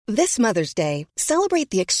This Mother's Day, celebrate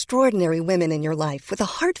the extraordinary women in your life with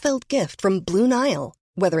a heartfelt gift from Blue Nile.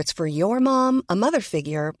 Whether it's for your mom, a mother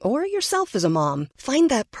figure, or yourself as a mom, find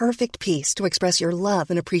that perfect piece to express your love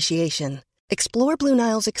and appreciation. Explore Blue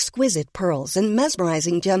Nile's exquisite pearls and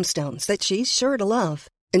mesmerizing gemstones that she's sure to love.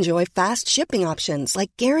 Enjoy fast shipping options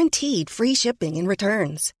like guaranteed free shipping and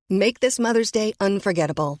returns. Make this Mother's Day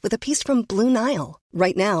unforgettable with a piece from Blue Nile.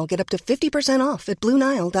 Right now, get up to 50% off at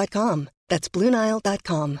BlueNile.com. That's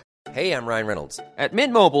BlueNile.com. Hey, I'm Ryan Reynolds. At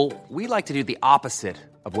Mint Mobile, we like to do the opposite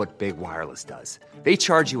of what Big Wireless does. They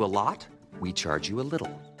charge you a lot, we charge you a little.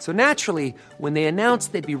 So naturally, when they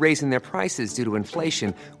announced they'd be raising their prices due to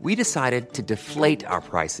inflation, we decided to deflate our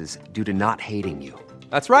prices due to not hating you.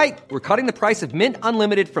 That's right. We're cutting the price of Mint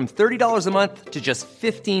Unlimited from $30 a month to just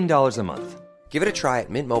 $15 a month. Give it a try at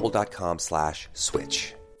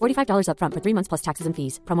mintmobile.com/switch. $45 up front for 3 months plus taxes and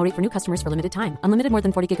fees. Promo rate for new customers for limited time. Unlimited more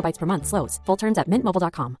than 40 gigabytes per month. Slows full terms at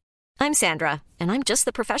mintmobile.com. I'm Sandra, and I'm just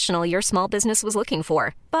the professional your small business was looking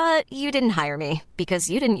for. But you didn't hire me because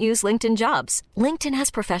you didn't use LinkedIn Jobs. LinkedIn has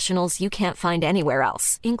professionals you can't find anywhere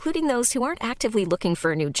else, including those who aren't actively looking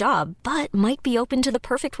for a new job, but might be open to the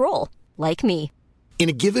perfect role, like me. In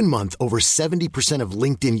a given month, over 70% of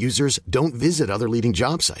LinkedIn users don't visit other leading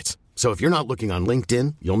job sites. So if you're not looking on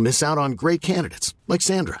LinkedIn, you'll miss out on great candidates like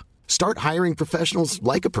Sandra. Start hiring professionals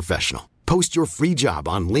like a professional. Post your free job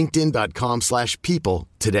on linkedin.com/people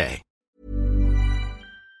today.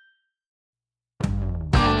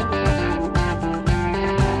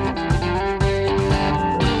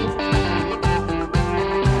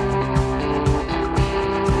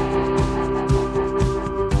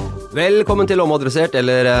 Velkommen til Omadressert,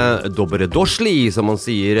 eller Dobrodošli, som man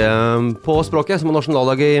sier på språket, som er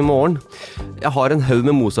nasjonaldag i morgen. Jeg har en haug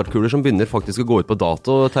med Mozart-kuler som begynner faktisk å gå ut på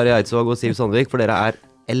dato, Terje Eidsvåg og Siv Sandvik, for dere er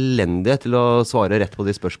elendige til å svare rett på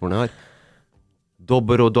de spørsmålene jeg har.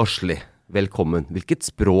 Dobrodošli, velkommen. Hvilket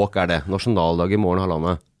språk er det? Nasjonaldag i morgen,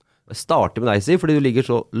 Halane. Jeg starter med deg, Siv, fordi du ligger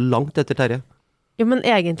så langt etter Terje. Jo, men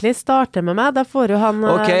egentlig starter med meg, da får jo han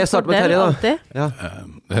Ok, jeg starter med Terje da. Ja.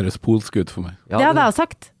 Det høres polsk ut for meg. Ja, det har jeg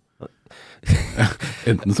sagt.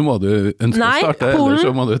 Enten så må du ønske å starte, Polen. eller så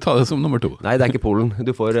må du ta det som nummer 2. Nei, det er ikke Polen.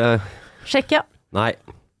 Du får... Tsjekkia. Nei.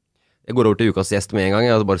 Jeg går over til ukas gjest med en gang.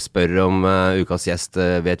 Jeg bare spør om ukas gjest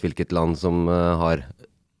vet hvilket land som har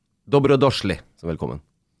Dobrodošli som velkommen.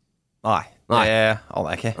 Nei, det aner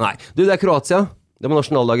jeg ikke. Nei. Du, det er Kroatia. Det var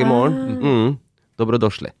nasjonaldag i morgen.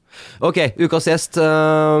 Dobrodošli. Ok, ukas gjest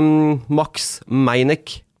Max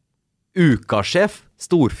Meinek. Ukasjef.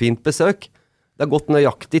 Storfint besøk. Det har gått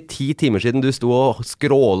nøyaktig 10 timer siden du sto og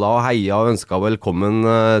skråla og heia og ønsket velkommen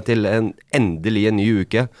til endelig en ny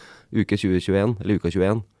uke. Uke 2021, eller uka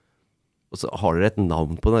 21. Og så har dere et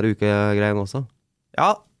navn på denne ukegreien også?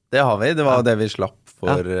 Ja, det har vi. Det var det vi slapp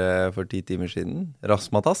for 10 timer siden.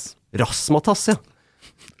 Rasmatas. Rasmatas, ja.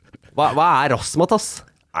 Hva er Rasmatas?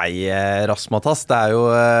 Nei, Rasmatas, det er jo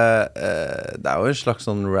en slags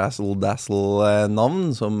sånn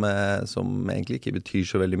razzle-dazzle-navn som egentlig ikke betyr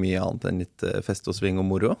så veldig mye annet enn litt fest og sving og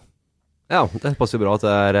moro. Ja, det passer jo bra at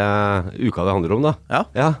det er uka det handler om da. Ja.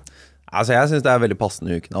 Altså, jeg synes det er veldig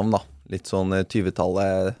passende ukenavn da. Litt sånn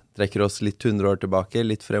 20-tallet, trekker oss litt 100 år tilbake,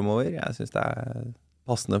 litt fremover. Jeg synes det er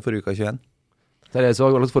passende for uka 21. Terje,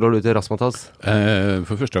 hva slags forhold du til Rasmatas?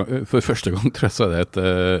 For første gang tror jeg så er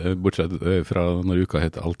det bortsett fra når uka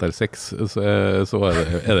heter Alt er sex, så er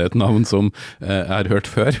det et navn som jeg har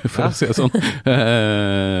hørt før, for å si det sånn.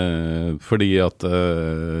 Fordi at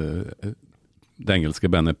det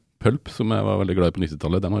engelske bandet Pulp, som jeg var veldig glad i på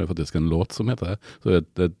 90-tallet, de har jo faktisk en låt som heter det, så det er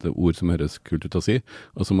et ord som høres kult ut å si,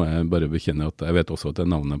 og så må jeg bare bekjenne at jeg vet også at det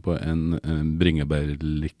er navnet på en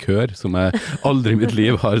bringebærlikør som jeg aldri i mitt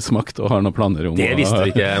liv har smakt og har noen planer om. Det visste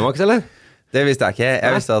du ikke, Max, eller? Det visste jeg ikke.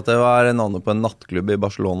 Jeg visste at det var navnet på en nattklubb i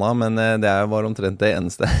Barcelona, men det var omtrent det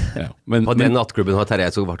eneste. Ja, på den nattklubben har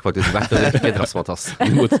Terje så faktisk vært og ikke Rasmatas.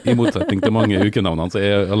 I motsetning til mange ukenavnene, så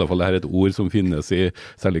er i alle fall dette et ord som finnes i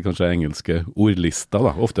særlig kanskje engelske ordlister.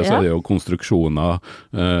 Da. Ofte så er det jo konstruksjoner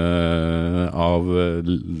av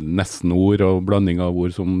nesten-ord og blanding av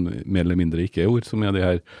ord som mer eller mindre ikke er ord, som er de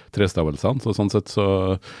her trestavelsene. Så sånn sett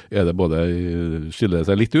så er det både skiller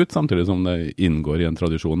det seg litt ut, samtidig som det inngår i en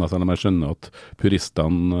tradisjon. Selv om jeg skjønner at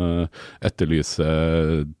puristene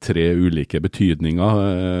etterlyser 3 ulike betydninger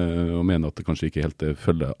og mener at det kanskje ikke helt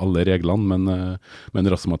følger alle reglene, men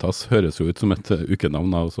Rasmatas høres jo ut som et ukenavn,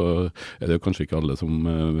 og så er det jo kanskje ikke alle som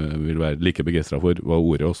vil være like begeistret for hva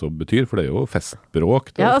ordet også betyr, for det er jo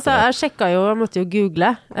festspråk. Ja, altså jeg sjekket jo, jeg måtte jo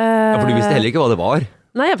google. Ja, for du visste heller ikke hva det var.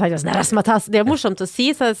 Nei, jeg faktisk, Rasmatas, det er jo morsomt å si,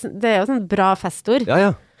 så det er jo sånn bra festord.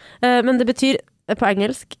 Ja. Men det betyr på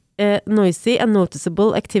engelsk noisy and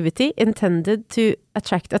noticeable activity intended to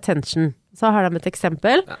attract attention. Så har de et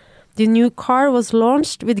eksempel. The new car was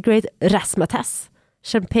launched with great razzmatazz.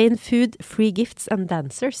 Champagne, food, free gifts and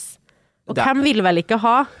dancers. Og hvem vil vel ikke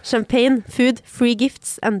ha champagne, food, free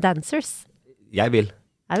gifts and dancers? Jeg vil.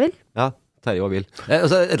 Jeg vil. Ja, Terje og vil.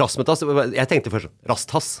 Altså, Rassmetass, jeg tenkte først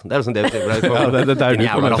rasttass. Det liksom det det det der du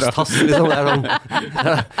jævla rasttass, liksom. Det sånn.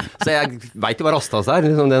 Så jeg vet ikke hva rasttass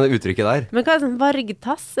liksom det uttrykket der. Men hva sånn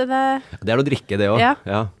vargtass? Det noe drikke, det også.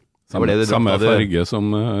 Ja. Samme farge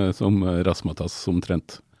som Razzmatazz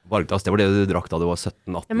omtrent. Vargtass, det var det du drakk da du var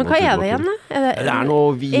 17-18. Ja, men hva det igjen da? Det noe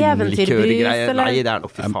vinlikørgreier. Nei, det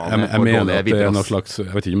noe fy faen. Jeg mener at det noe slags,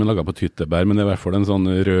 jeg vet ikke om jeg laget på tyttebær, men det i hvert fall en sånn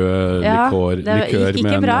rød likør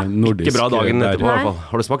med en nordisk. Ikke bra dagen etterpå i hvert fall.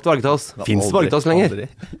 Har du smakt vargtass? Finns det vargtass lenger?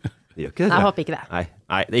 Det gjør ikke det. Nei, jeg håper ikke det.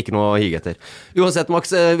 Nei, det ikke noe å hige etter. Uansett,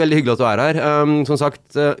 Max, veldig hyggelig at du her. Som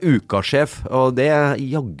sagt, ukasjef, og det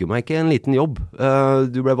jagger meg ikke en liten jobb.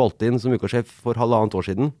 Du ble valgt inn som ukasjef for 1,5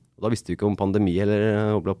 år siden. Da visste du ikke om pandemi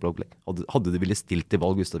eller hadde du ville stilt til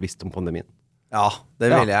valg hvis du visste om pandemien? Ja,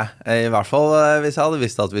 det ville jeg. I hvert fall hvis jeg hadde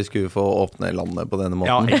visst at vi skulle få åpne landet på denne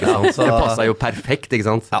måten. Ja, ikke sant? Så det passet jo perfekt, ikke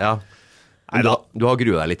sant? Ja. Du har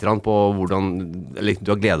gruet deg litt på hvordan, eller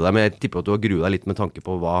du har gledet deg, men jeg tipper at du har gruet deg litt med tanke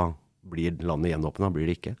på hva blir landet gjenåpnet,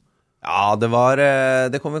 blir det ikke? Ja, det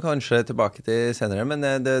kommer vi kanskje tilbake til senere, men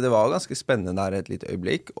det var ganske spennende der et litt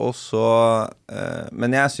øyeblikk.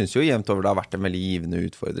 Men jeg synes jo jevnt over det har vært en veldig givende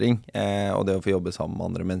utfordring, og det å få jobbe sammen med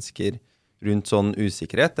andre mennesker rundt sånn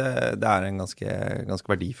usikkerhet, det en ganske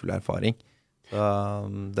verdifull erfaring. Så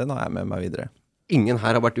den har jeg med meg videre. Ingen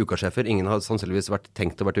her har vært ukasjefer, ingen har sannsynligvis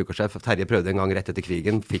tenkt å være ukasjef. Terje prøvde en gang rett etter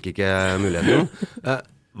krigen, fikk ikke muligheten.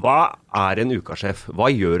 Hva en ukasjef? Hva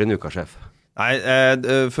gjør en ukasjef? Nei,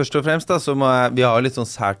 først og fremst da, så vi har litt sånn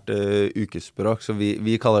sært ukespråk, så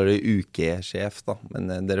vi kaller det ukesjef da,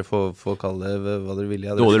 men dere får kalle det hva dere vil.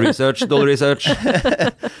 Dollar research.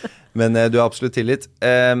 Men du har absolutt tillit.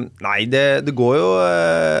 Nei, det går jo,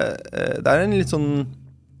 det en litt sånn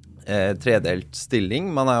tredelt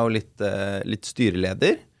stilling. Man jo litt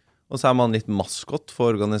styreleder, og så man litt maskott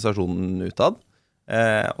for organisasjonen utad.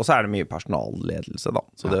 Og så det mye personalledelse da,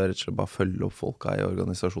 så det rett og slett bare følge opp folka i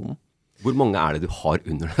organisasjonen. Hvor mange det du har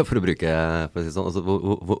under deg, for å si sånn? Altså,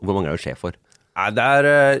 hvor mange du sjef for?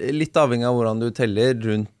 Det litt avhengig av hvordan du teller,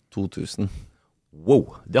 rundt 2000.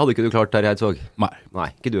 Wow, det hadde ikke du klart, Terje Eidsvåg? Nei.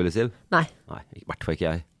 Ikke du eller Siv? Nei, i hvert fall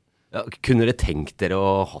ikke jeg. Ja, kunne dere tenkt dere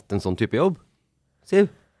å hatt en sånn type jobb,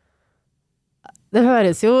 Siv? det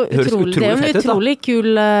høres jo utrolig, det en utrolig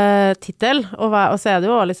kul titel, og så det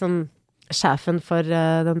jo liksom sjefen for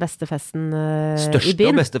den beste festen i byen. Største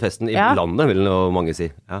og beste festen i landet, vil jo mange si.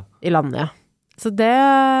 Ja. I landet, ja. Så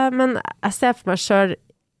men jeg ser for meg selv,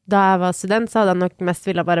 da jeg var student, så hadde jeg nok mest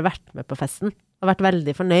ville bare vært med på festen, og vært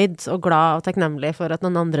veldig fornøyd og glad og takknemlig for at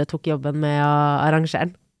noen andre tok jobben med å arrangere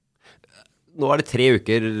den. Nå det 3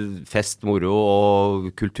 uker fest, moro og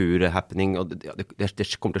kulturhappening, og det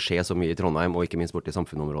kommer til å skje så mye i Trondheim, og ikke minst borte i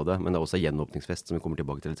samfunnsområdet, men det også gjenåpningsfest som vi kommer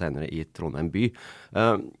tilbake til litt senere i Trondheim by.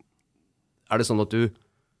 Det sånn at du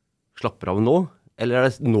slapper av nå, eller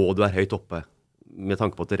det nå du høyt oppe, med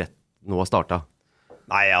tanke på at det rett nå har startet?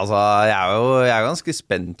 Nei, altså, jeg ganske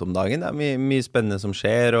spent om dagen. Det mye spennende som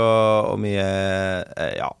skjer, og mye,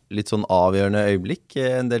 litt sånn avgjørende øyeblikk,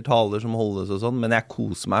 en del taler som holdes og sånn, men jeg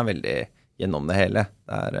koser meg veldig gjennom det hele.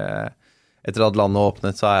 Etter at landet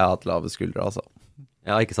åpnet, så har jeg hatt lave skuldre, altså.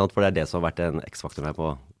 Ja, ikke sant, for det som har vært en X-faktor her på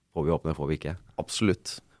får vi åpne, får vi ikke?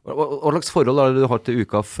 Absolutt. Hva slags forhold har du hatt til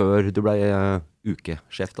uka før du ble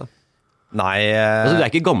ukesjef da? Nei. Altså, du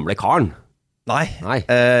ikke gamle karen? Nei,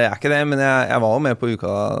 jeg ikke det, men jeg var jo med på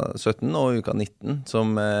uka 17 og uka 19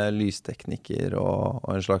 som lystekniker og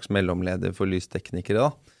en slags mellomleder for lysteknikere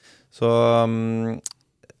da. Så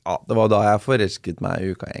det var da jeg forelsket meg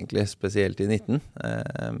i uka egentlig, spesielt i 19.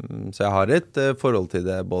 Så jeg har et forhold til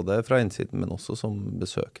det både fra innsiden, men også som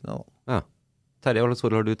besøkende da. Ja. Terje, hva slags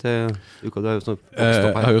forhold har du til uka?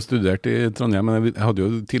 Jeg har jo studert i Trondheim, men jeg hadde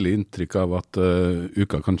jo tidlig inntrykk av at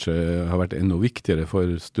uka kanskje har vært enda viktigere for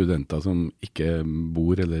studenter som ikke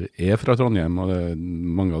bor eller fra Trondheim, og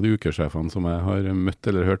mange av de ukesjefene som jeg har møtt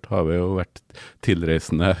eller hørt har jo vært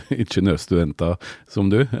tilreisende ingeniørstudenter som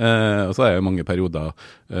du, og så jo mange perioder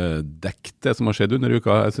dekket det som har skjedd under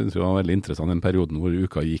uka. Jeg synes det var veldig interessant den perioden hvor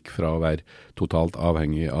uka gikk fra å være totalt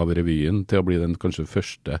avhengig av revyen til å bli den kanskje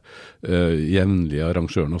første jevnlige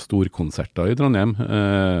arrangøren av storkonserter i Trondheim.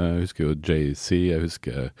 Jeg husker jo Jay-Z, jeg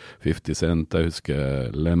husker 50 Cent, jeg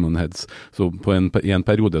husker Lemonheads. Så i en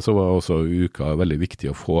periode så var også uka veldig viktig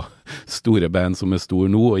å få store band som stor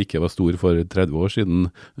nå, og ikke var stor for 30 år siden,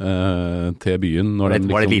 til byen. Var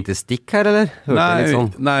det lite stikk her, eller?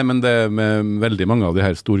 Nei, men det med veldig mange av de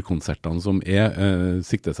her storkonsertene som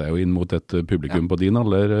sikter seg jo inn mot et publikum på din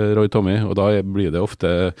alder, Roy Tommy, og da blir det ofte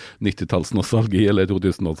 90-tallsnostalgi eller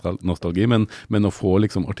 2000-nostalgi, men å få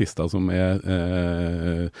liksom artister som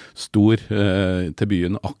stor til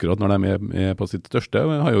byen akkurat når de er på sitt største,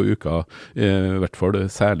 har jo uka, i hvert fall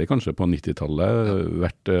særlig kanskje på 90-tallet,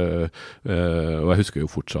 vært, og jeg husker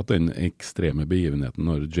jo fortsatt den ekstreme begivenheten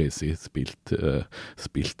når Jay-Z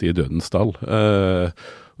spilte i Dødens Dal.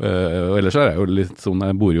 Og ellers er jeg jo litt sånn,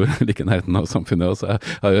 jeg bor jo like nærheten av samfunnet, så jeg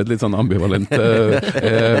har jo et litt sånn ambivalent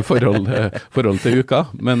forhold til uka,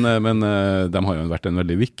 men de har jo vært en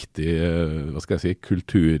veldig viktig, hva skal jeg si,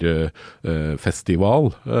 kulturfestival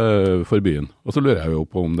for byen. Og så lurer jeg jo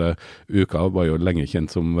på om uka var jo lenge kjent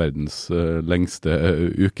som verdens lengste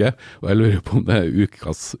uke, og jeg lurer på om det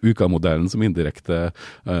ukamodellen som indirekte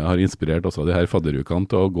har inspirert også de her fadderukene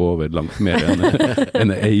til å gå over langt mer enn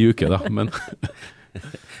ei uke da, men...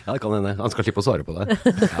 Ja, det kan hende. Han skal slippe å svare på det.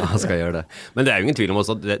 Ja, han skal gjøre det. Men det er jo ingen tvil om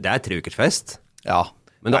også, det er 3 ukers fest. Ja.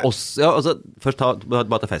 Men det er også, ja, altså, først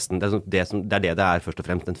bare til festen. Det er først og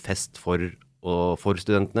fremst en fest for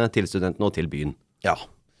studentene, og til byen. Ja,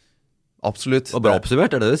 absolutt. Og bra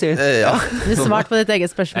oppsummert, er det du sier? Ja. Du svarte på ditt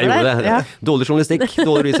eget spørsmål der. Jeg gjorde det. Ja. Dårlig journalistikk,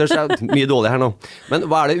 dårlig research, mye dårlig her nå. Men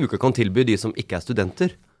hva er det uka kan tilby de som ikke er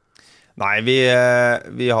studenter? Nei, vi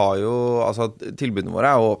har jo, altså tilbudene våre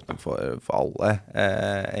er jo åpne for alle,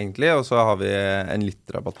 egentlig, og så har vi en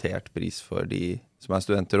litt rabattert pris for de som er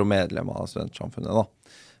studenter og medlemmer av studentsamfunnet da.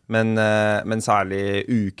 Men særlig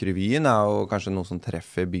ukerevyen er jo kanskje noe som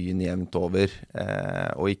treffer byen jevnt over,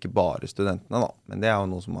 og ikke bare studentene da. Men det er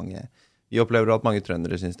jo noe som vi opplever at mange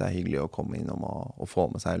trøndere synes det er hyggelig å komme innom og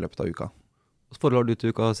få med seg i løpet av uka. Hvilket forhold har du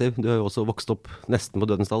til uka, Siv? Du har jo også vokst opp nesten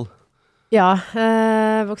på Dødens Dal. Ja,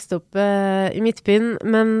 jeg vokste opp i Midtbyen,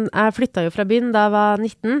 men jeg flyttet jo fra byen da jeg var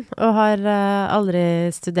 19, og har aldri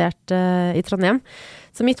studert i Trondheim.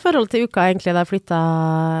 Så mitt forhold til uka egentlig da jeg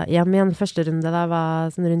flyttet hjem igjen første runde da jeg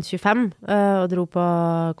var sånn rundt 25, og dro på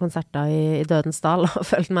konserter i Dødens Dal og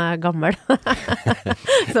følte meg gammel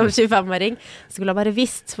som 25-åring. Skulle jeg bare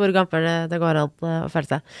visst hvor gammel det går an å føle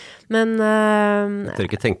seg. Men... jeg tør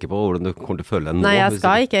ikke tenke på hvordan du kommer til å føle deg nå. Nei, jeg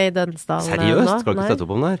skal ikke i Dødens Dal. Seriøst? Skal du ikke støtte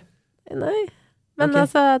opp om det her? Nei, men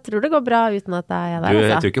altså, jeg tror det går bra uten at jeg er der.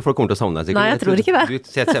 Jeg tror ikke folk kommer til å savne deg. Nei, jeg tror ikke det. Du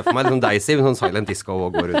ser for meg liksom deg, Siv, sånn silent disco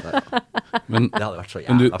og går ut der. Men, det hadde vært så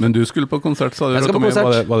jævla men du skulle på konsert, sa du? Jeg skal på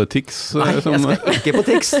konsert. Var det Tix? Nei, jeg skal ikke på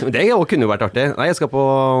Tix. Det kunne jo vært artig. Nei, jeg skal på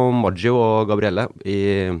Maggio og Gabrielle i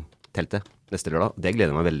teltet neste lørdag. Det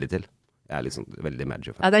gleder jeg meg veldig til. Jeg er liksom veldig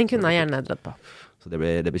Maggio-fan. Ja, den kunne jeg gjerne dratt på. Så det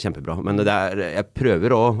blir kjempebra. Men jeg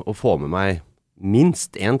prøver å få med meg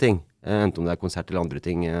minst én ting. Enten om det er konsert eller andre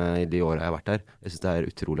ting i de årene jeg har vært her. Jeg synes det er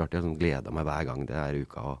utrolig artig. Jeg gleder meg hver gang det er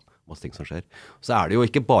uka og masse ting som skjer. Så er det jo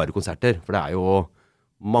ikke bare konserter, for det er jo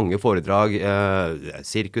mange foredrag,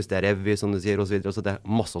 sirkus, det er revy, som du sier, og så videre. Så det er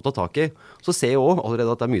masse å ta tak i. Så ser jeg også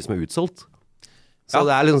allerede at det er mye som er utsolgt. Så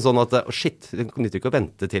det er liksom sånn at, shit, det nytter ikke å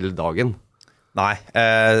vente til dagen. Nei,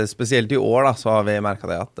 spesielt i år da, så har vi merket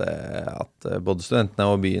det at både studentene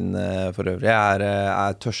og byen for øvrig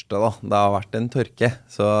er tørste da. Det har vært en tørke,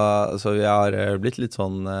 så vi har blitt litt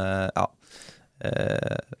sånn,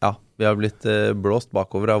 vi har blitt blåst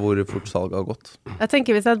bakover av hvor fort salget har gått. Jeg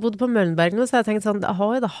tenker hvis jeg hadde bodd på Møllenberg nå, så hadde jeg tenkt sånn, da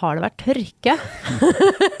har det vært tørke.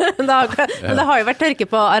 Men det har jo vært tørke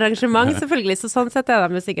på arrangement, selvfølgelig, så sånn sett er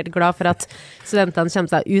de jo sikkert glad for at studentene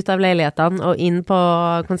kommer seg ut av leilighetene og inn på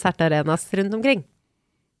konsertarenas rundt omkring.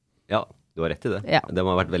 Ja, du har rett i det. Ja. De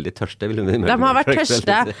har vært veldig tørste. De har vært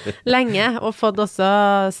tørste lenge, og fått også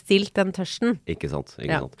stilt den tørsten. Ikke sant.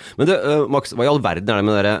 Men du, Max, hva i all verden er det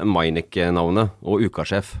med det der Meinek-navnet og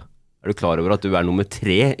ukasjef? Er du klar over at du er nummer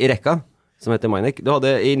 3 i rekka, som heter Meinek? Du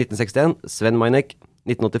hadde i 1961 Sven Meinek,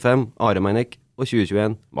 1985 Are Meinek, og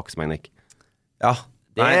 2021 Max Meinek. Ja,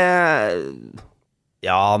 vi er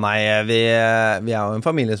jo en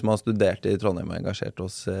familie som har studert i Trondheim og engasjert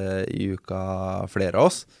oss i uka, flere av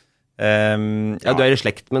oss. Ja, du er i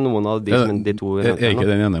slekt med noen av de to. Er ikke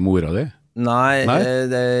den ene mora di? Nei,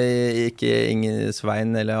 det er ikke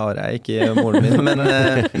Svein eller Are, ikke moren min,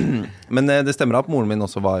 men det stemmer at moren min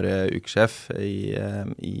også var ukesjef i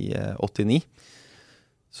 89.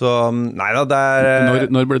 Så nei da, det er...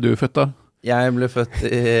 Når ble du født da? Jeg ble født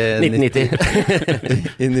i 1990.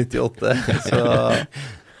 I 98,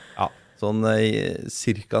 Sånn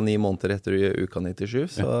cirka 9 måneder etter uka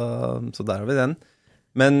 97, så der har vi den.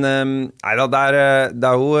 Men neida, det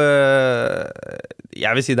er jo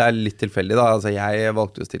jeg vil si det litt tilfeldig da. Altså, jeg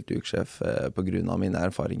valgte å stille til ukesjef på grunn av mine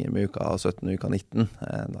erfaringer med uka 17 og uka 19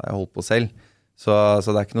 da jeg holdt på selv. Så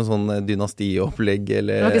det er ikke noe sånn dynastiopplegg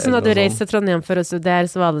eller... Det var ikke sånn at du reiste til Trondheim for å studere,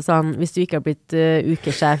 så var det sånn, hvis du ikke har blitt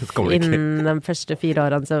ukesjef innen de første 4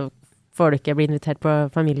 årene, så får du ikke bli invitert på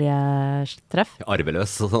familietreff?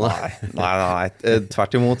 Arveløs og sånn. Nei.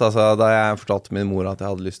 Tvert imot, altså, da jeg fortalte min mor at jeg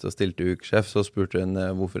hadde lyst til å stille til ukesjef, så spurte hun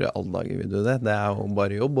hvorfor i alle dager vil du det? Det er jo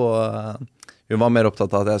bare jobb, og hun var mer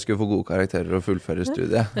opptatt av at jeg skulle få gode karakterer og fullføre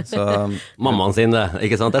studiet. Så, mammaen sin det,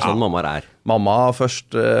 ikke sant? Det er sånn mammaer er. Mamma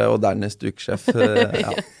først, og dernest ukesjef.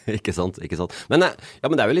 Ja. Ikke sant. Men det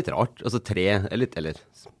er jo litt rart. Altså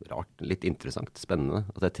rart, litt interessant, spennende.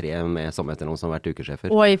 At det er 3 med samme etternavn som har vært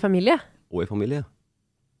ukesjefer. Og i familie.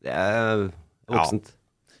 Det er voksent.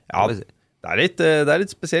 Ja, det er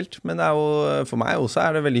litt spesielt, men det er jo, for meg også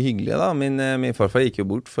er det veldig hyggelig da. Min farfar gikk jo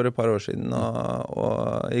bort for et par år siden,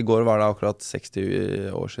 og i går var det akkurat 60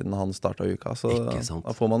 år siden han startet uka, så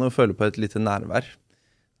da får man jo føle på et lite nærvær.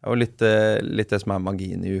 Det er jo litt det som er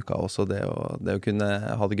magien i uka også, det å kunne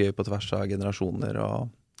ha det gøy på tvers av generasjoner,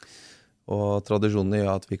 og tradisjonene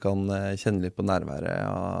gjør at vi kan kjenne litt på nærværet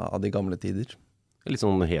av de gamle tider. Litt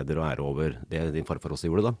sånn heder og ære over det din farfar også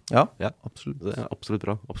gjorde da. Ja, absolutt. Det er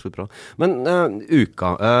absolutt bra. Men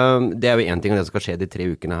uka, det er jo en ting av det som skal skje de 3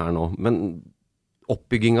 ukene her nå, men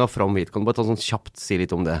oppbygginga fram hit, kan du bare ta sånn kjapt si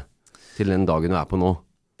litt om det, til den dagen du er på nå?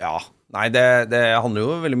 Ja, nei, det handler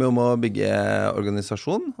jo veldig mye om å bygge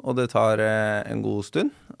organisasjon, og det tar en god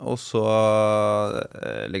stund, og så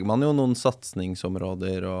legger man jo noen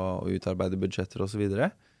satsningsområder og utarbeider budsjetter og så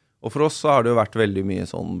videre. Og for oss så har det jo vært veldig mye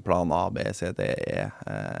sånn plan A, B, C, D, E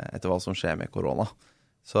etter hva som skjer med korona.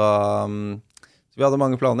 Så vi hadde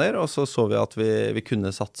mange planer, og så vi at vi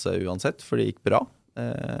kunne satse uansett, for det gikk bra.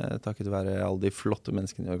 Takket være alle de flotte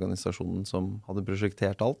menneskene i organisasjonen som hadde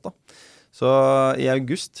prosjektert alt da. Så i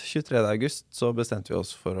 23. august, så bestemte vi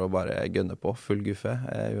oss for å bare gønne på full guffe,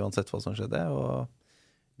 uansett hva som skjedde, og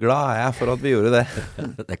glad er jeg for at vi gjorde det.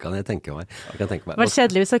 Det kan jeg tenke meg. Det var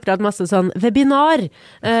kjedelig hvis dere hadde masse sånn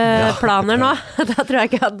webinar-planer nå. Da tror jeg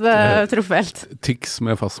ikke jeg hadde truffet helt. Tyks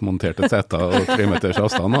med fastmonterte seter og 3 meters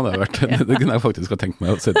avstand hadde vært, det kunne jeg faktisk ha tenkt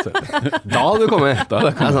meg å se. Da hadde du kommet.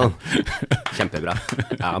 Sånn. Kjempebra.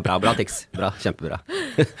 Ja, bra Tyks. Bra, kjempebra.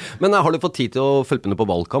 Men har du fått tid til å følge med på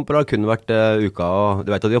valgkamp, eller har det kun vært uka, du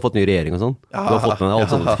vet at de har fått ny regjering og sånn? Du har fått med deg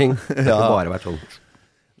alle sånne ting. Det har ikke bare vært sånn.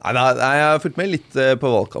 Nei, jeg har fulgt med litt på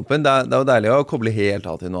valgkampen. Det er jo deilig å koble helt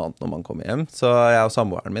av til noe annet når man kommer hjem. Så jeg og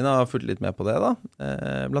samboeren min har fulgt litt med på det da.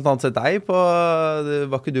 Blant annet sett deg på,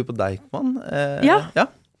 var ikke du på Deichman? Ja,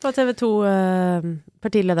 på TV 2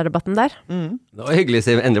 partilederdebatten der. Det var hyggelig,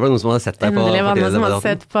 Siv. Endelig var det noen som hadde sett deg på partilederdebatten. Endelig var det noen som hadde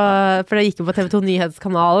sett på, for det gikk jo på TV 2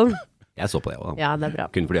 Nyhetskanalen. Jeg så på det også. Ja, det er bra.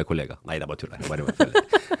 Kun fordi jeg er kollega. Nei, det er bare tull.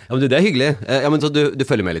 Ja, men du, det er hyggelig. Ja, men så du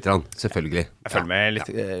følger med litt, selvfølgelig. Jeg følger med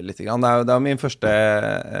litt grann. Det er min første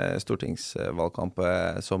stortingsvalgkamp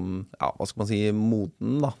som, ja, hva skal man si,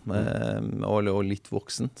 moden da, og litt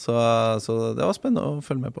voksen. Så det var spennende å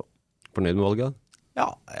følge med på. Fornøyd med valget? Ja,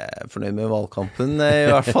 fornøyd med valgkampen i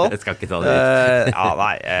hvert fall. Jeg skal ikke ta det ut. Ja,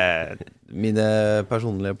 nei, mine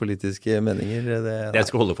personlige politiske meninger det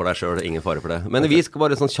skal holde for deg selv, ingen fare for det. Men vi skal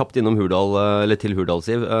bare sånn kjapt innom Hurdal, eller til Hurdal,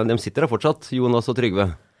 Siv. De sitter der fortsatt, Jonas og Trygve.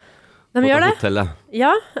 De gjør det? Hotellet.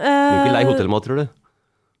 Ja. Du er ikke lei hotellmat, tror du?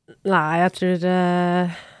 Nei, jeg tror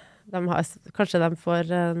kanskje de får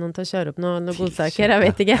noen til å kjøre opp noen godsaker, jeg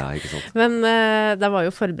vet ikke. Ja, ikke sant. Men de var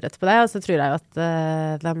jo forberedt på det, og så tror jeg at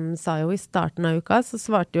de sa jo i starten av uka, så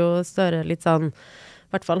svarte jo Støre litt sånn,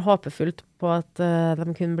 i hvert fall håpefullt på at de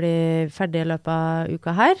kunne bli ferdige i løpet av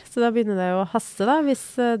uka her. Så da begynner det jo å haste da, hvis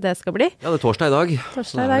det skal bli. Ja, det er torsdag i dag.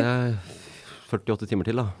 Torsdag i dag. Det er 48 timer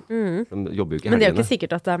til da. De jobber jo ikke i helgene. Men det er jo ikke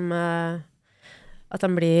sikkert at de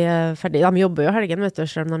blir ferdige. De jobber jo helgen, vet du,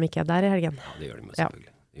 selv om de ikke er der i helgen. Ja, det gjør de selvfølgelig.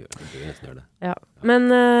 De bør nesten gjøre det. Ja. Men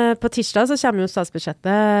på tirsdag så kommer jo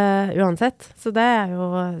statsbudsjettet uansett, så det er jeg jo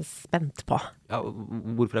spent på. Ja,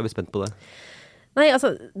 hvorfor er vi spent på det? Nei, altså,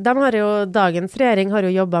 dagens regjering har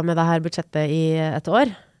jo jobbet med det her budsjettet i et år,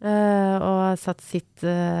 og satt sitt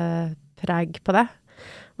preg på det.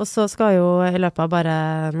 Og så skal jo i løpet av bare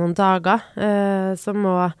noen dager, så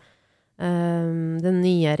må den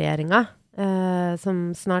nye regjeringen,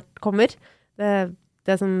 som snart kommer,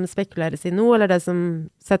 det som spekuleres i nå, eller det som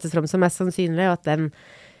settes frem som mest sannsynlig, at den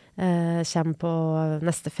kommer på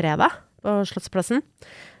neste fredag på Slottsplassen.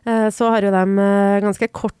 så har jo de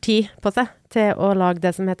ganske kort tid på seg til å lage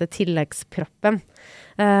det som heter tilleggsproppen.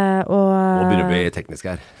 Og begynner å bli teknisk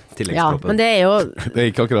her. Ja, men det jo Det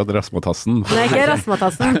ikke akkurat Rasmatassen. Det ikke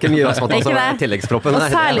Rasmatassen. Ikke mye Rasmatassen som tilleggsproppen.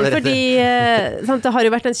 Og særlig fordi sant, det har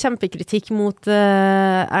jo vært en kjempekritikk mot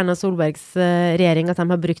Erna Solbergs regjering at de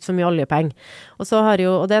har brukt for mye oljepenger.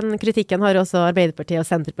 Og den kritikken har jo også Arbeiderpartiet og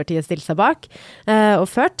Senterpartiet stilt seg bak og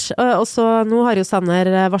ført. Og så nå har jo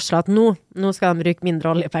Sanner varslet at nå skal de bruke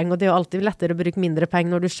mindre oljepenger, og det er jo alltid lettere å bruke mindre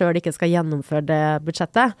penger når du selv ikke skal gjennomføre det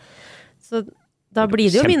budsjettet. Så da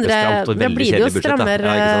blir det jo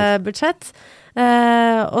strammere budsjett.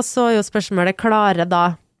 Og så er jo spørsmålet, klarer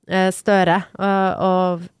da Støre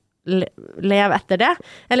å leve etter det?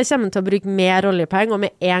 Eller kommer han til å bruke mer oljepenger, og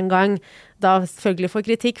med en gang da selvfølgelig får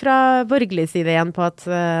kritikk fra borgerlig side igjen på at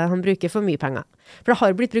han bruker for mye penger? For det har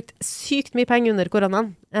jo blitt brukt sykt mye penger under koronaen,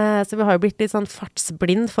 så vi har jo blitt litt sånn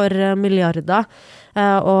fartsblind for milliarder,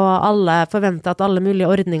 og alle forventer at alle mulige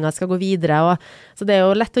ordninger skal gå videre, så det er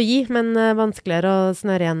jo lett å gi, men vanskeligere å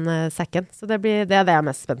snøre igjen sekken. Så det er det jeg er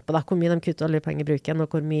mest spent på da, hvor mye de kutter oljepengebruken,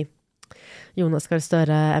 og hvor mye Jonas Gahr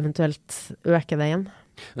Støre eventuelt øker det igjen.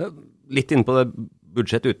 Litt inne på det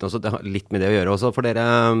budsjettet uten, altså det har litt med det å gjøre også, for dere,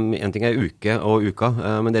 en ting uke og uka,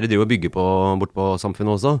 men dere driver og bygger bort på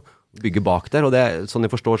samfunnet også, bygger bak der, og det, sånn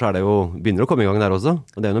jeg forstår så det jo, begynner å komme i gang der også,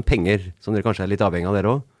 og det jo noen penger som dere kanskje litt avhengig av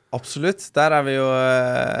dere også. Absolutt, der har vi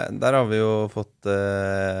jo fått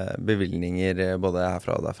bevilgninger både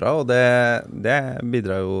herfra og derfra, og det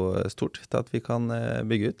bidrar jo stort til at vi kan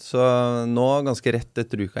bygge ut. Så nå, ganske rett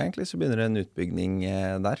etter uka egentlig, så begynner det en utbygging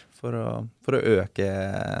der for å øke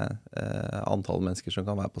antall mennesker som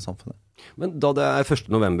kan være på samfunnet. Men da det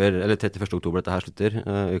 1. november, eller 31. oktober dette her slutter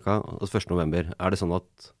uka, og 1. november, det sånn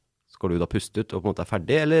at skal du da puste ut og på en måte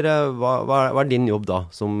ferdig, eller hva din jobb da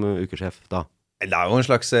som ukesjef da? Det jo en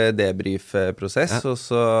slags debrief-prosess, og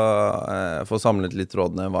så få samlet litt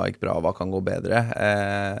rådene, hva gikk bra, hva kan gå bedre,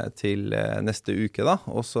 til neste uke da.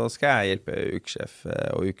 Og så skal jeg hjelpe ukesjef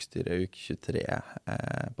og ukestyre uke 23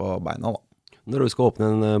 på beina da. Når du skal åpne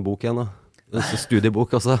en bok igjen da?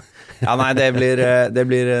 Studiebok også? Ja, nei, det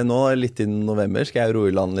blir nå litt i november, skal jeg ro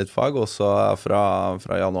i land litt fag, og så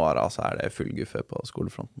fra januar så det full guffe på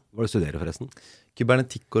skolefronten. Hva du studerer forresten?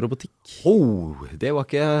 Kybernetikk og robotikk. Det var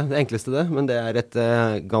ikke det enkleste det, men det et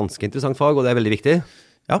ganske interessant fag, og det veldig viktig.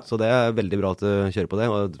 Ja. Så det veldig bra at du kjører på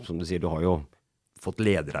det, og som du sier, du har jo fått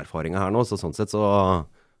ledererfaringer her nå, så sånn sett så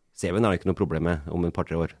CV-en det ikke noe problem med om et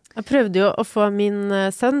par-tre år. Jeg prøvde jo å få min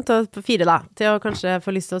sønn på 4 da, til å kanskje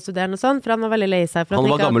få lyst til å studere noe sånt, for han var veldig lei seg for at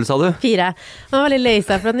han var gammel, sa du? 4. Han var veldig lei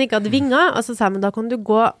seg for at han ikke hadde vinger, og så sa jeg, men da kan du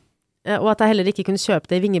gå, og at jeg heller ikke kunne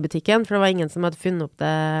kjøpe det i vingebutikken, for det var ingen som hadde funnet opp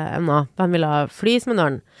det ennå. Han ville ha flys med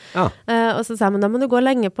Norden. Ja. Og så sa jeg, men da må du gå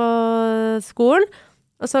lenge på skolen,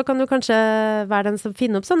 og så kan du kanskje være den som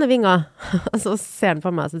finner opp sånne vinger. Og så ser han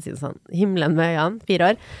på meg, og så sier han sånn, himmelen med øynene,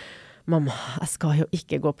 4 år. Mamma, jeg skal jo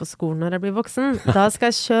ikke gå på skolen når jeg blir voksen. Da skal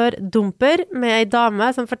jeg kjøre dumper med en dame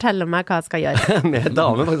som forteller meg hva jeg skal gjøre. Med en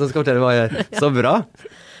dame faktisk som skal fortelle hva jeg gjør. Så bra.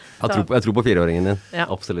 Jeg tror på 4-åringen din. Ja.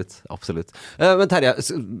 Absolutt, absolutt. Men Terje,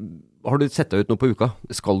 har du sett deg ut noe på uka?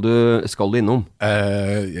 Skal du innom?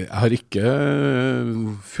 Jeg har ikke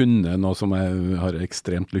funnet noe som jeg har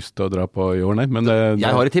ekstremt lyst til å dra på i år, nei. Men jeg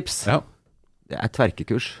har et tips. Ja. Det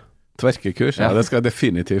tverkekurs. Tverkekurs, ja, det skal jeg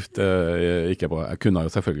definitivt ikke på. Jeg kunne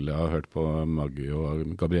jo selvfølgelig ha hørt på Maggie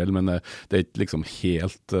og Gabriel, men det ikke liksom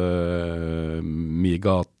helt min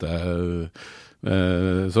gate.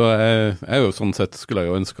 Så jeg jo sånn sett skulle jeg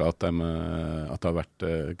jo ønske at det har vært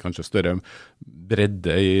kanskje større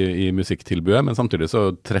bredde i musikktilbudet, men samtidig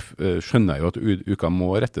så skjønner jeg jo at uka må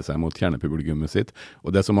rette seg mot kjernepublikummet sitt,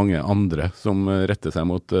 og det så mange andre som retter seg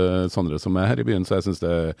mot sånne som her i byen, så jeg synes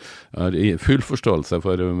det er full forståelse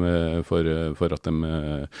for at de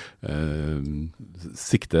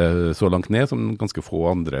sikter så langt ned som ganske få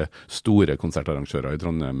andre store konsertarrangører i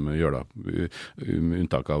Trondheim gjør da,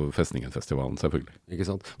 unntak av Festningenfestivalen selvfølgelig. Ikke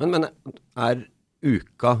sant? Men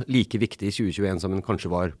uka like viktig i 2021 som den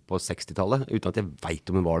kanskje var på 60-tallet, uten at jeg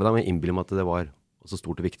vet om den var det da, men jeg innbiller meg at det var så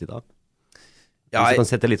stort og viktig da. Ja, hvis du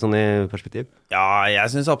kan sette litt sånn i perspektiv? Ja,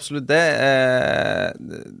 jeg synes absolutt det.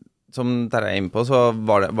 Som Terje inne på, så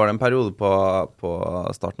var det en periode på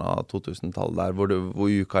starten av 2000-tallet der, hvor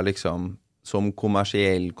uka liksom som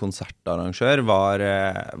kommersiell konsertarrangør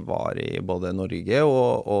var i både Norge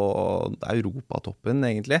og Europatoppen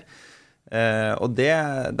egentlig. Og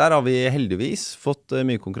der har vi heldigvis fått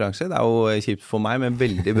mye konkurranse. Det jo kjipt for meg, men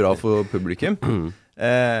veldig bra for publikum.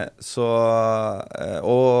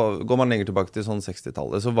 Og går man lenger tilbake til sånn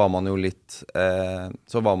 60-tallet, så var man jo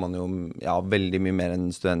veldig mye mer en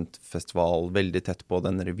studentfestival, veldig tett på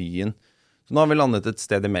den revyen. Så nå har vi landet et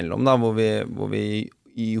sted imellom, da, hvor vi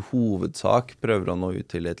i hovedsak prøver å nå ut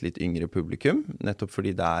til et litt yngre publikum, nettopp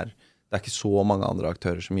fordi det er ikke så mange andre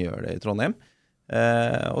aktører som gjør det i Trondheim.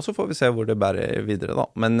 Og så får vi se hvor det bærer videre da.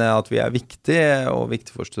 Men at vi er viktige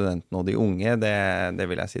for studentene og de unge,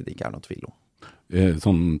 det vil jeg si det ikke er noe tvil om.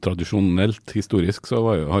 Sånn tradisjonelt, historisk, så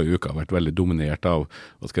har jo uka vært veldig dominert av,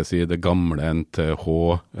 hva skal jeg si, det gamle NTH,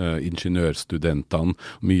 ingeniørstudentene,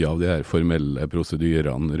 mye av de her formelle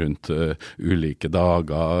prosedyrene rundt ulike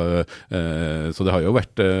dager, så det har jo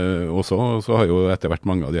vært, også så har jo etter hvert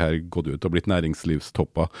mange av de her gått ut og blitt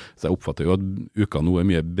næringslivstopper, så jeg oppfatter jo at uka nå er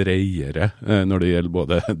mye bredere når det gjelder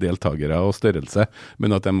både deltagere og størrelse,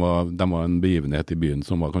 men at de var en begivenhet i byen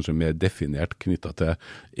som var kanskje mer definert knyttet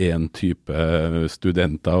til en type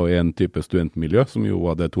studenter og en type studentmiljø, som jo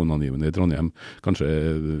var det toneangivende i Trondheim, kanskje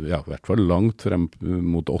i hvert fall langt frem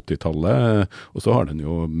mot 80-tallet, og så har den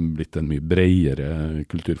jo blitt en mye bredere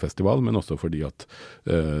kulturfestival, men også fordi at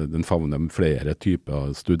den favner flere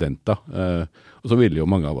typer studenter. Og så vil jo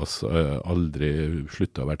mange av oss aldri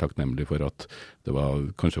slutte å være takknemlige for at det var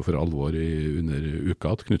kanskje for alvor under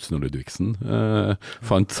uka at Knudsen og Ludvigsen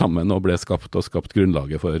fant sammen og ble skapt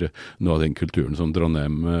grunnlaget for noe av den kulturen som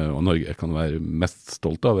Trondheim og Norge kan være mest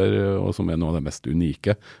stolt over, og som er noe av det mest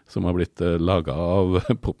unike, som har blitt laget av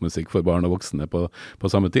popmusikk for barn og voksne på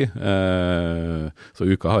samme tid. Så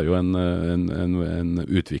uka har jo en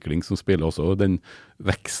utvikling som spiller også den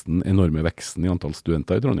enorme veksten i antall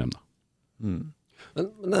studenter i Trondheim da.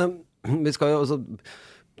 Men vi skal jo også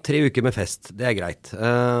 3 uker med fest, det er greit.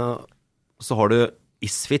 Så har du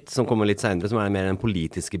ISFIT som kommer litt senere, som er mer den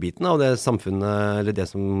politiske biten av det samfunnet, eller det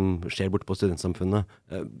som skjer borte på studentsamfunnet.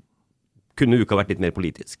 Kunne uka vært litt mer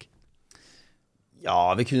politisk?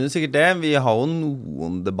 Ja, vi kunne sikkert det. Vi har jo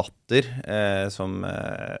noen debatter som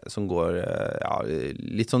går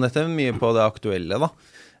litt sånn dette, mye på det aktuelle da.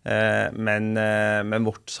 Men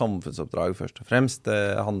vårt samfunnsoppdrag først og fremst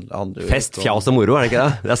handler jo Fest, fjas og moro, er det ikke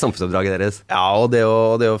det? Det er samfunnsoppdraget deres. Ja, og det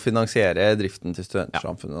å finansiere driften til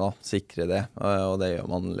studentsamfunnet da, sikre det, og det gjør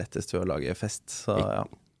man lettest ved å lage fest, så ja.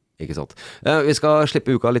 Ikke sant. Vi skal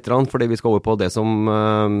slippe uka litt, fordi vi skal over på det som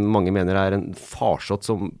mange mener er en farsott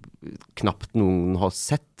som knapt noen har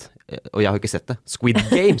sett, og jeg har ikke sett det. Squid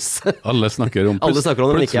Games. Alle snakker om det,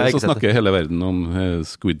 men ikke jeg har ikke sett det. Så snakker hele verden om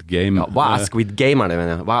Squid Game. Ja, hva er Squid Game, er det,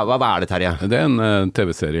 mener jeg? Hva er det, Terje? Det er en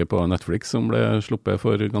TV-serie på Netflix som ble sluppet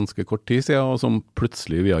for ganske kort tid siden, og som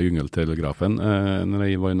plutselig via Jungeltelegrafen, når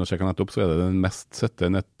jeg var inne og sjekket nettopp, så er det den mest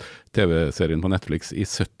sette TV-serien på Netflix i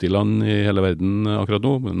 70 land i hele verden akkurat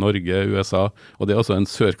nå. Norge, USA, og det er også en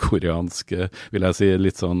sørkoreansk, vil jeg si,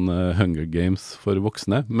 litt sånn Hunger Games for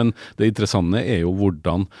voksne. Men det interessante er jo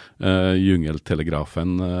hvordan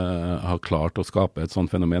Jungeltelegrafen har klart å skape et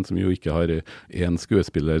sånt fenomen som jo ikke har en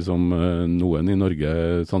skuespiller som noen i Norge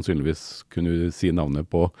sannsynligvis kunne si navnet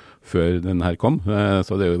på før den her kom.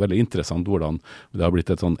 Så det er jo veldig interessant hvordan det har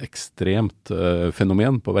blitt et sånn ekstremt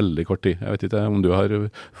fenomen på veldig kort tid. Jeg vet ikke om du har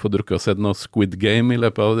fått drukket og sett noe Squid Game i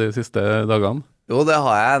løpet av de siste dagene? Jo, det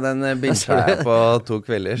har jeg. Den binsja jeg på 2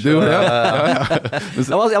 kvelder. Så,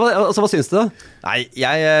 hva syns du da? Nei,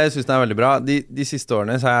 jeg synes den er veldig bra. De siste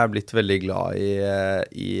årene så har jeg blitt veldig glad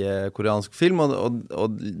i koreansk film,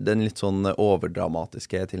 og den litt sånn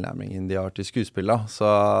overdramatiske tilnærmingen de har til skuespill da. Så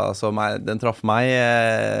den traff meg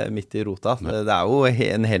midt i rota. Det er jo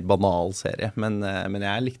en helt banal serie, men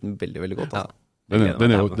jeg likte den veldig, veldig godt. Altså.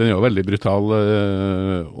 Den er jo veldig brutal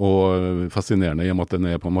og fascinerende i og med at den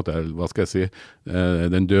er på en måte, hva skal jeg si,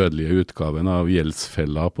 den dødelige utgaven av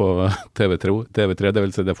gjeldsfella på TV3. Det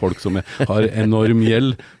vil si det er folk som har enorm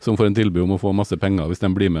gjeld, som får en tilbud om å få masse penger hvis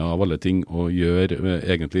de blir med av alle ting og gjør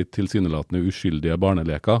egentlig tilsynelatende uskyldige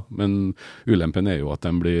barneleker. Men ulempen er jo at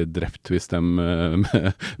de blir drept hvis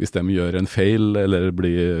de gjør en feil eller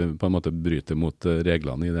på en måte bryter mot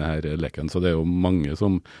reglene i denne leken. Så det er jo mange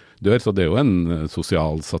som dør, så det er jo en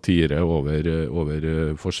sosial satire over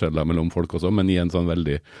forskjeller mellom folk også, men i en sånn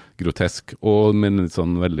veldig grotesk, og med en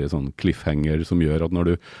sånn veldig sånn cliffhanger som gjør at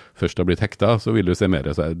når du først har blitt hekta, så vil du se mer.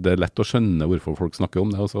 Så det er lett å skjønne hvorfor folk snakker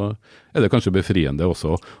om det, og så er det kanskje befriende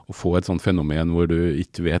også å få et sånt fenomen hvor du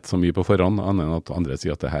ikke vet så mye på forhånd, annet enn at andre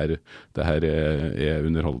sier at det her er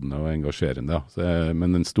underholdende og engasjerende. Så,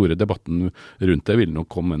 men den store debatten rundt det vil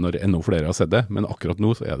nok komme når enda flere har sett det, men akkurat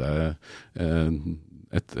nå så er det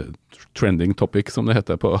et trending topic, som det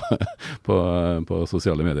heter på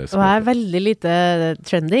sosiale medier. Og er veldig lite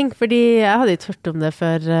trending, fordi jeg hadde ikke hørt om det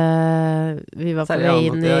før vi var på vei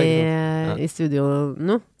inn i studio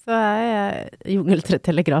nå. Så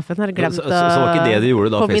Jungeltelegrafen har glemt så var ikke det du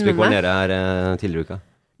gjorde da Facebook var nede her tidligere uka?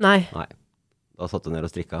 Nei. Da satt du ned og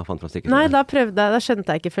strikket, fant fra Nei, da skjønte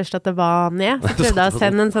jeg ikke først at det var ned. Så prøvde jeg å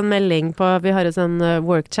sende en sånn melding på, vi har jo sånn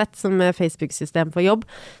workchat som er Facebook-system for jobb.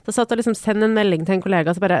 Da satt jeg liksom sende en melding til en kollega,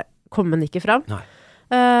 så bare kom den ikke fram. Nei.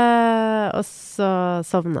 Og så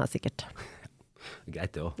sovnet jeg sikkert. Greit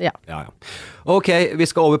det også. Ja. Ja. Ok, vi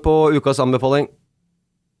skal over på ukas anbefaling.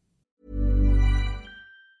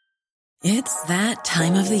 It's that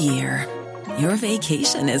time of the year. Your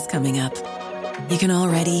vacation is coming up. You can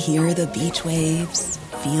already hear the beach waves,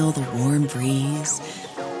 feel the warm breeze,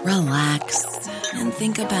 relax, and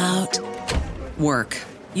think about work.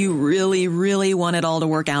 You really, really want it all to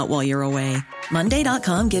work out while you're away.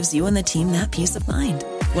 Monday.com gives you and the team that peace of mind.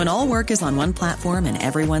 When all work is on one platform and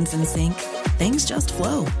everyone's in sync, things just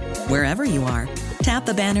flow. Wherever you are, tap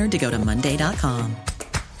the banner to go to Monday.com.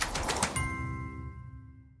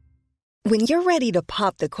 When you're ready to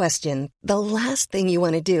pop the question, the last thing you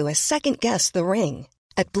want to do is second-guess the ring.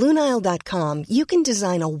 At BlueNile.com, you can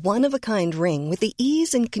design a one-of-a-kind ring with the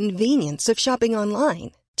ease and convenience of shopping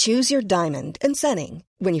online. Choose your diamond and setting.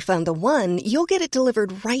 When you find the one, you'll get it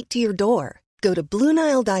delivered right to your door. Go to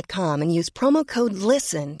BlueNile.com and use promo code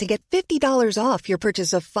LISTEN to get $50 off your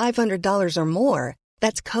purchase of $500 or more.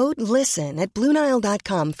 That's code LISTEN at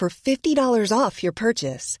BlueNile.com for $50 off your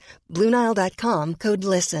purchase. BlueNile.com, code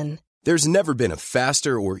LISTEN. There's never been a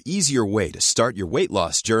faster or easier way to start your weight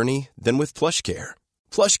loss journey than with PlushCare.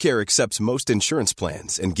 PlushCare accepts most insurance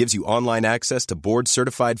plans and gives you online access to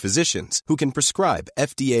board-certified physicians who can prescribe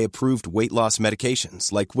FDA-approved weight loss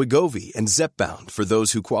medications like Wegovy and Zepbound for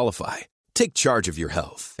those who qualify. Take charge of your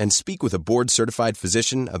health and speak with a board-certified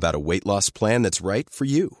physician about a weight loss plan that's right for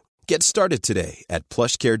you. Get started today at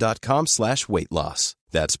plushcare.com/weight-loss.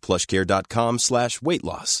 That's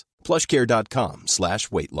plushcare.com/weight-loss.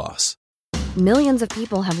 plushcare.com/weight-loss. Millions of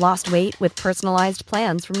people have lost weight with personalized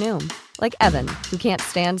plans from Noom. Like Evan, who can't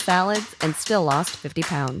stand salads and still lost 50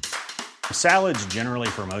 pounds. Salads generally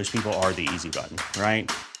for most people are the easy button,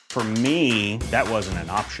 right? For me, that wasn't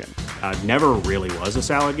an option. I never really was a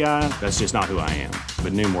salad guy. That's just not who I am.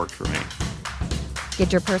 But Noom worked for me.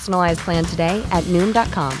 Get your personalized plan today at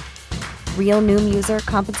Noom.com. Real Noom user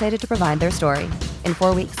compensated to provide their story. In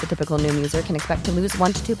 4 weeks, the typical Noom user can expect to lose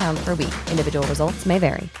 1 to 2 pounds per week. Individual results may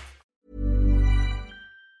vary.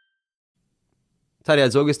 Terje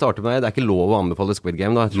Eidsvåg, vi starter med, det er ikke lov å anbefale Squid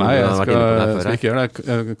Game da. Nei, jeg skal ikke gjøre det.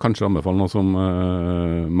 Jeg kanskje anbefale noe som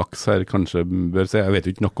Max her kanskje bør se. Jeg vet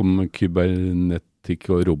jo ikke nok om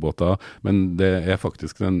kybernetikk og roboter, men det er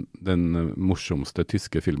faktisk den morsomste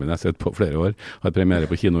tyske filmen jeg har sett på flere år. Har premiere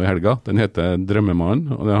på kino i helga. Den heter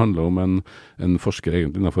Drømmemannen, og det handler om en forsker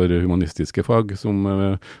egentlig innenfor humanistiske fag som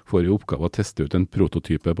får i oppgave å teste ut en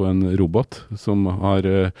prototype på en robot som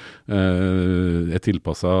er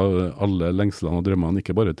tilpasset alle lengslene og drømmene,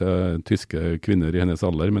 ikke bare til tyske kvinner i hennes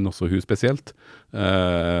alder, men også hun spesielt.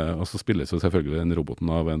 Og så spilles jo selvfølgelig den roboten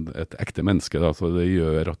av et ekte menneske, da, så det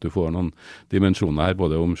gjør at du får noen dimensjoner her,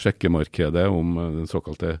 både om sjekkemarkedet, om den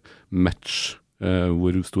såkalte match, hvor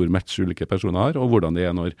stor match ulike personer har, og hvordan det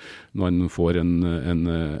er når man får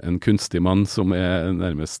en kunstig mann som er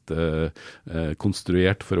nærmest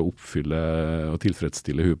konstruert for å oppfylle og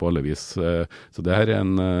tilfredsstille hun på alle vis. Så det her er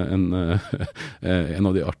en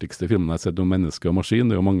av de artigste filmene jeg har sett om menneske og maskin.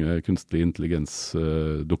 Det er jo mange kunstig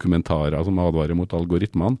intelligens-dokumentarer som advarer mot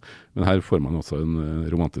algoritmene, men her får man også en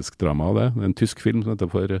romantisk drama av det. En tysk film som heter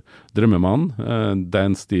for Drømmemannen.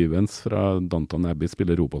 Dan Stevens fra Downton Abbey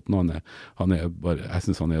spiller roboten, og han er jeg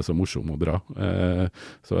synes han er så morsom og bra.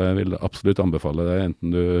 Så jeg vil absolutt anbefale det, enten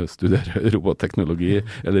du studerer robotteknologi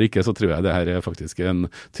eller ikke, så tror jeg det her er faktisk en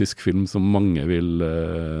tysk film som mange vil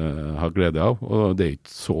ha glede av, og det er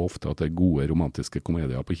ikke så ofte at det er gode romantiske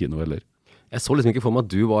komedier på kino heller. Jeg så liksom ikke for meg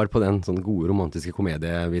at du var på den sånn gode romantiske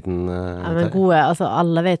komediebiten. Ja, men gode, altså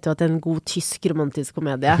alle vet jo at det er en god tysk romantisk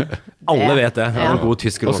komedie. Alle vet det, ja. En god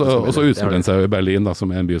tysk romantisk komedie. Og så utspiller den seg i Berlin, da,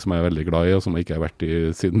 som er en by som jeg er veldig glad i, og som jeg ikke har vært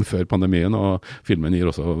i siden før pandemien, og filmen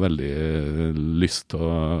gir også veldig lyst til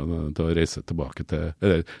å reise tilbake til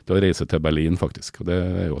reise til Berlin, faktisk. Og det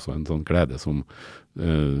er jo også en sånn glede som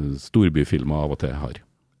storbyfilmer av og til har.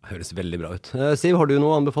 Høres veldig bra ut. Siv, har du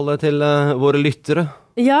noe å anbefale til våre lyttere?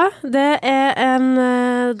 Ja, det er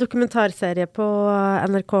en dokumentarserie på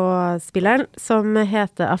NRK-spilleren som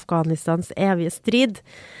heter Afghanistans evige strid.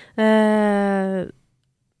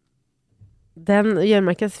 Den gjør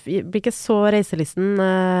meg blir ikke så reiselysten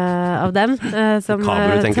av den. Som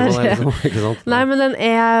Kabel du tenker på det, liksom, ikke sant? Nei, men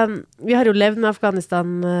vi har jo levd med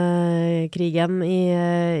Afghanistan-krigen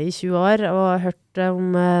i 20 år, og hørt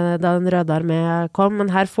om da den røde armé kom,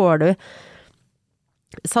 men her får du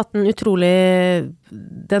satt den utrolig,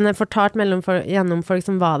 den fortalt gjennom folk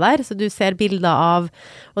som var der, så du ser bilder av,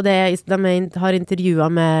 og de har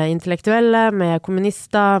intervjuer med intellektuelle, med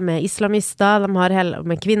kommunister, med islamister, de har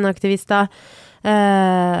med kvinneaktivister,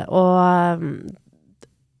 og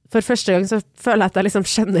for første gang så føler jeg at jeg liksom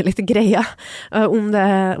skjønner litt greia om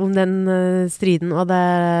den striden og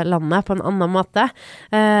det landet på en annen måte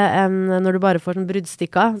enn når du bare får sånn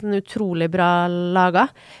bruddstykker. Den utrolig bra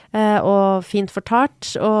laget og fint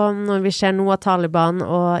fortalt, og når vi ser nå at Taliban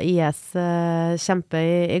og IS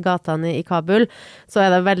kjemper i gatene i Kabul, så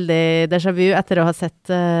det veldig déjà vu etter å ha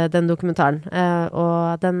sett den dokumentaren.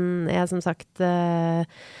 Og den som sagt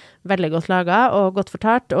veldig godt laget og godt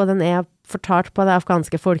fortalt, og den fortalt på det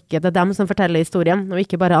afghanske folket. Det dem som forteller historien, og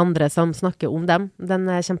ikke bare andre som snakker om dem. Den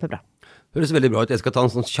kjempebra. Høres veldig bra ut. Jeg skal ta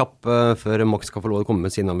en sånn kjapp før Max skal få lov å komme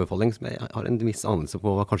med sin anbefaling, som jeg har en viss anelse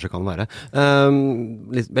på hva kanskje kan være.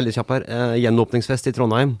 Veldig kjapp her. Gjenåpningsfest i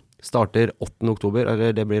Trondheim starter 8. oktober,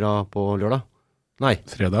 eller det blir da på lørdag? Nei.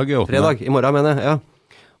 Fredag i morgen, mener jeg, ja.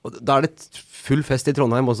 Og da det full fest i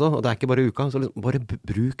Trondheim også, og det ikke bare uka, så bare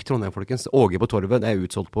bruk Trondheim, folkens. Åge på Torvet, det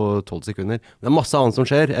utsolgt på 12 sekunder. Det masse annet som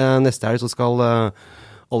skjer. Neste helg så skal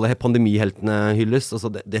alle pandemiheltene hylles. Altså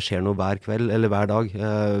det skjer noe hver kveld, eller hver dag.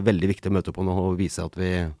 Veldig viktig å møte på nå og vise at vi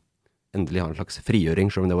endelig har en slags frigjøring,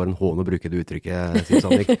 selv om det var en hån å bruke det uttrykket, så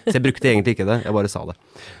jeg brukte egentlig ikke det, jeg bare sa det.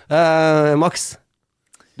 Max,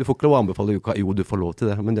 du får ikke lov å anbefale uka. Jo, du får lov til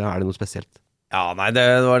det, men det det noe spesielt. Ja, nei,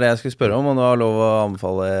 det var det jeg skulle spørre om det var lov å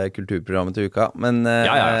anbefale kulturprogrammet til uka. Men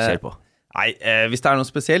kjør på. Nei, hvis det noe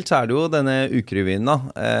spesielt, så det jo denne ukerevyen da.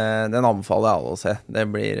 Den anbefaler jeg alle å se. Det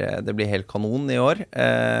blir helt kanon i år.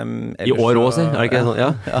 I år også, det ikke sånn?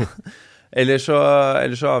 Ja. Ellers så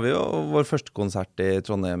har vi jo vår første konsert i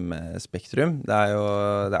Trondheim Spektrum. Det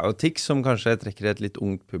jo Tix som kanskje trekker et litt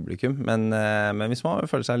ungt publikum, men hvis man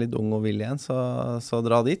føler seg litt ung og vill igjen, så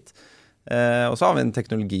dra dit. Og så har vi en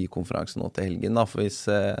teknologikonferanse nå til helgen da, for hvis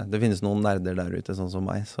det finnes noen nerder der ute sånn som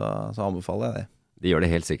meg, så anbefaler jeg det. Det gjør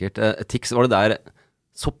det helt sikkert. Tix, var det der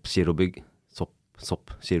soppgirobygget?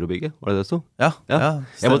 Var det stod? Ja.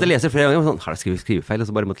 Jeg måtte lese flere ganger, sånn, har jeg skrivet feil, og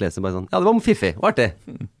så bare måtte lese bare sånn, ja, det var fiffig, hva det?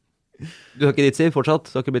 Du har ikke ditt, Siv, fortsatt?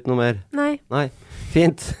 Det har ikke blitt noe mer? Nei.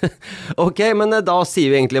 Fint. Ok, men da sier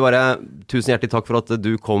vi egentlig bare tusen hjertelig takk for at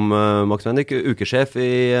du kom, Max Mendik, ukesjef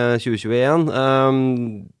i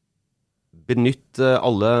 2021. Benytt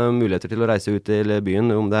alle muligheter til å reise ut til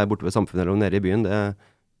byen, om det borte ved samfunnet eller nede i byen, det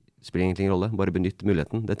spiller egentlig ingen rolle, bare benytt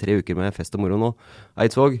muligheten. Det 3 uker med fest og moro nå.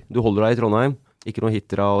 Eidsvåg, du holder deg i Trondheim, ikke noe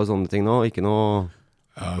Hitra og sånne ting nå, ikke noe...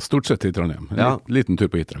 Ja, stort sett i Trondheim. Liten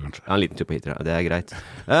tur på Hitra, kanskje. Ja, en liten tur på Hitra, det greit.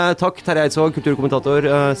 Takk, Terje Eidsvåg, kulturkommentator,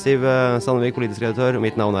 Siv Sandvik, politisk redaktør, og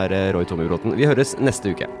mitt navn Roy Tommy Bråten. Vi høres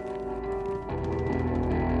neste uke.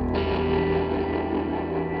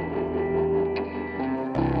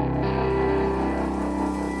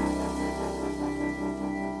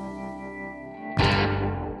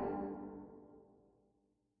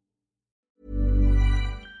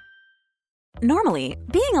 Normally,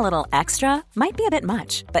 being a little extra might be a bit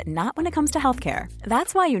much, but not when it comes to healthcare.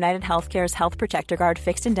 That's why United Healthcare's Health Protector Guard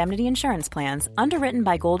fixed indemnity insurance plans, underwritten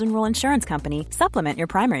by Golden Rule Insurance Company, supplement your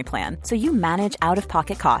primary plan so you manage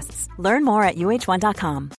out-of-pocket costs. Learn more at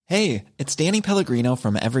uh1.com. Hey, it's Danny Pellegrino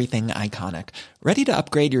from Everything Iconic. Ready to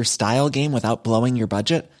upgrade your style game without blowing your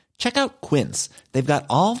budget? Check out Quince. They've got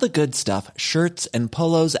all the good stuff, shirts and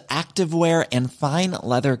polos, activewear, and fine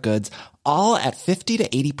leather goods, all at 50 to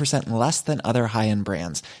 80% less than other high-end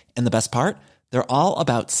brands. And the best part? They're all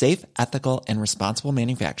about safe, ethical, and responsible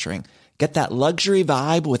manufacturing. Get that luxury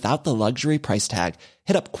vibe without the luxury price tag.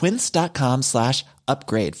 Hit up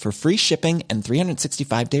quince.com/upgrade for free shipping and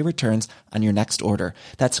 365-day returns on your next order.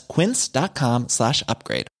 That's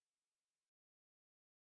quince.com/upgrade.